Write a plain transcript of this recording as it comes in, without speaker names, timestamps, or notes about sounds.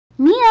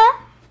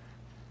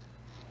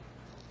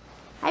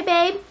Hi,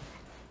 babe.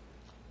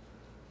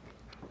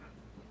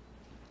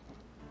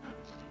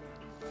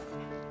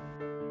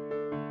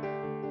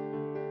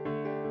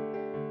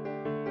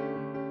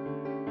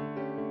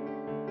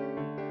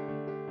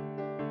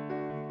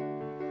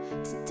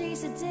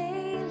 Today's a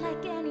day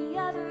like any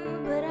other,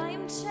 but I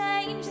am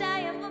changed.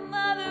 I am a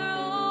mother,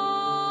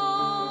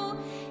 oh,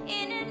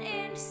 in an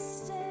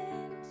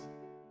instant.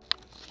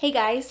 Hey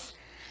guys,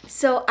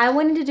 so I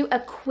wanted to do a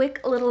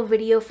quick little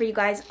video for you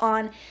guys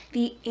on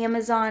the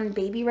Amazon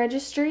Baby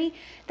Registry.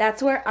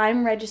 That's where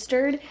I'm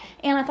registered,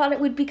 and I thought it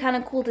would be kind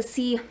of cool to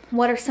see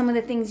what are some of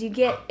the things you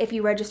get if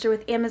you register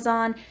with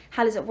Amazon.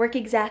 How does it work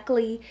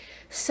exactly?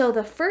 So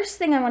the first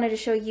thing I wanted to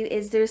show you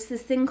is there's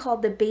this thing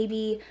called the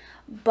baby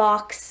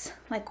box,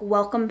 like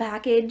welcome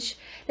package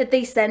that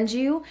they send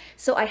you.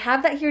 So I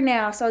have that here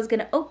now, so I was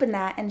going to open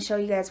that and show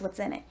you guys what's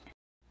in it.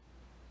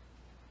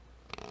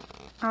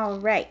 All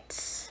right,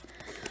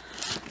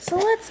 so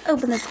let's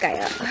open this guy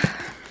up.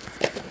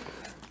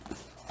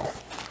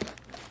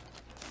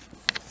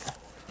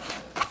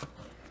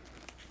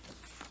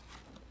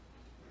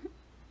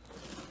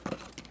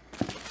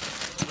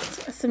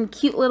 So some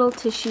cute little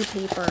tissue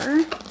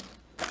paper.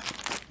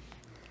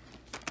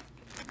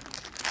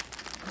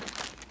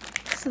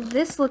 So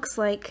this looks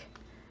like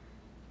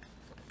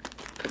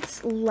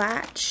it's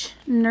Latch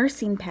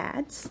nursing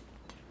pads.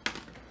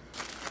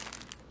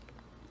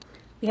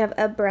 We have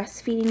a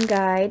breastfeeding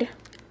guide.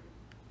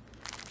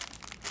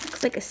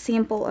 Looks like a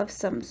sample of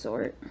some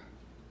sort.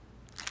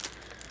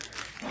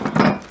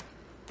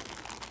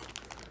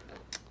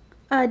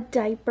 A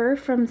diaper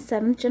from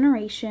 7th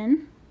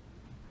generation.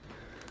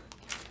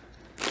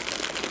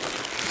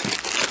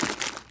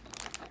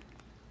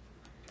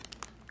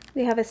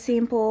 We have a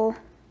sample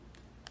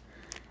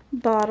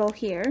bottle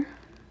here.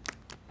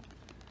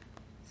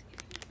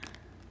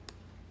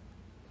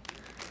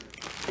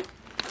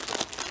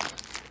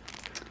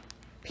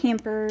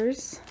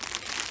 Pampers.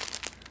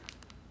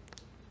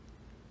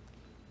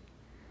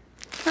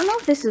 I don't know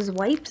if this is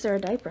wipes or a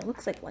diaper. It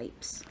looks like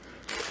wipes.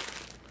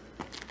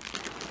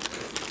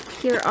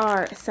 Here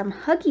are some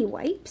Huggy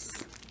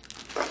wipes.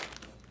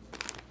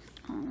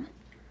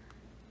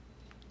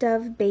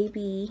 Dove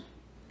Baby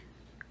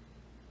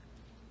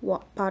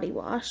body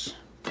wash.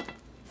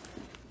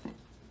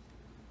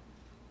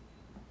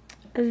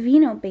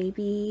 Aveeno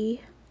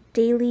Baby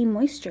Daily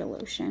Moisture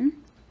Lotion.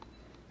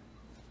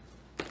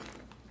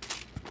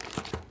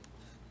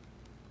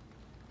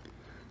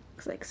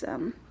 Looks like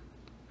some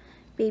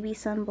baby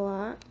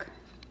sunblock.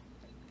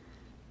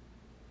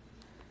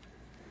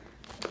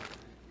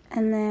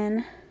 And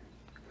then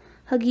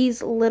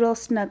Huggies Little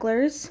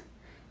Snugglers.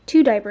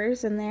 2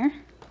 diapers in there.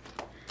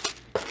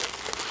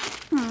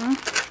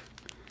 Aww.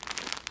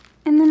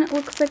 And then it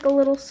looks like a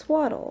little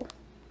swaddle.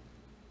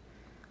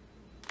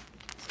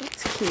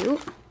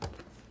 Cute.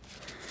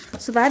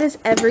 So that is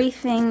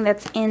everything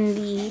that's in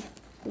the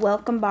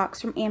welcome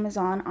box from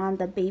Amazon on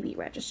the Baby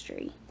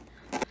Registry.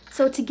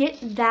 So to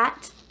get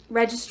that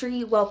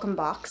registry welcome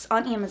box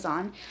on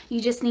Amazon,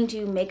 you just need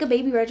to make a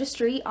Baby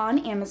Registry on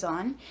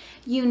Amazon.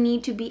 You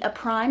need to be a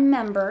Prime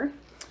member.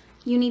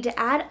 You need to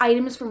add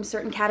items from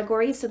certain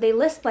categories. So they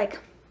list like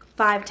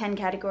 5-10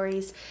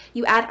 categories.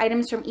 You add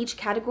items from each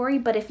category,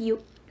 but if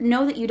you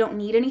know that you don't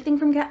need anything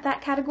from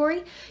that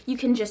category, you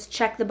can just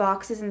check the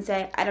boxes and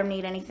say, I don't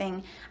need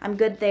anything, I'm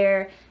good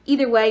there.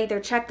 Either way, either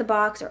check the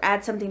box or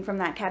add something from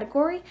that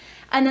category.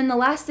 And then the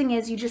last thing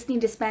is you just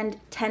need to spend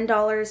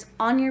 $10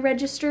 on your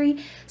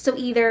registry. So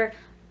either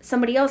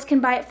somebody else can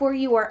buy it for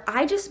you, or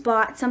I just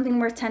bought something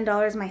worth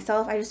 $10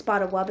 myself. I just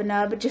bought a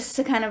Wubbanub just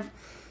to kind of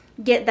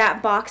get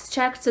that box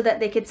checked so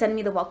that they could send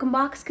me the welcome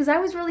box, because I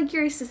was really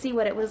curious to see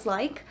what it was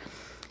like.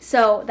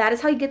 So that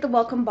is how you get the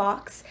welcome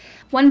box.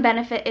 One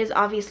benefit is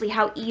obviously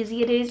how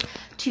easy it is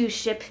to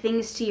ship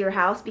things to your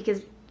house,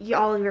 because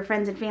all of your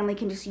friends and family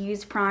can just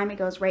use Prime. It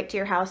goes right to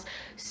your house.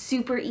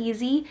 Super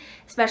easy,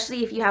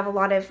 especially if you have a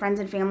lot of friends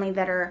and family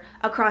that are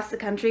across the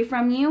country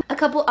from you. A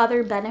couple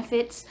other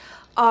benefits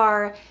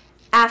are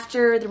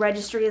after the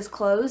registry is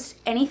closed,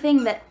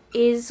 anything that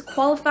is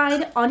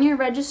qualified on your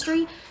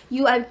registry,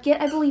 you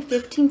get, I believe,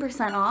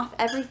 15% off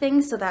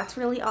everything. So that's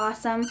really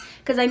awesome,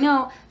 because I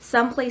know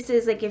some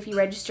places, like if you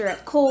register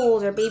at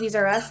Kohl's or Babies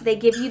R Us, they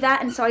give you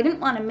that, and so I didn't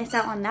want to miss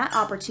out on that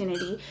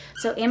opportunity.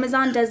 So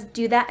Amazon does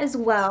do that as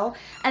well.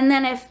 And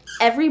then if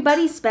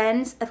everybody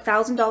spends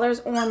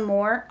 $1,000 or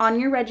more on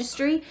your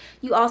registry,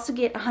 you also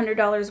get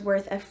 $100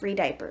 worth of free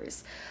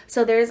diapers.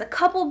 So there's a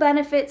couple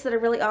benefits that are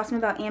really awesome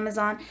about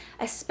Amazon,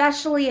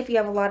 especially if you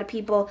have a lot of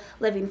people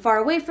living far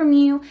away from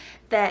you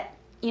that,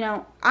 you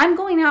know, I'm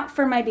going out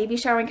for my baby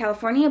shower in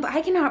California, but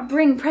I cannot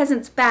bring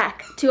presents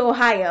back to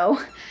Ohio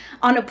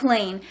on a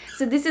plane.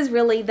 So this is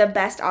really the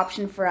best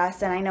option for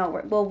us, and I know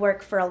it will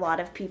work for a lot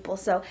of people.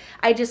 So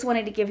I just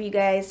wanted to give you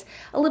guys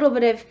a little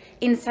bit of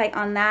insight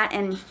on that,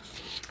 and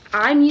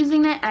I'm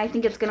using it, and I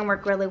think it's going to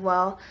work really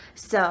well.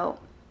 So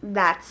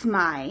that's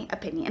my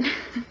opinion.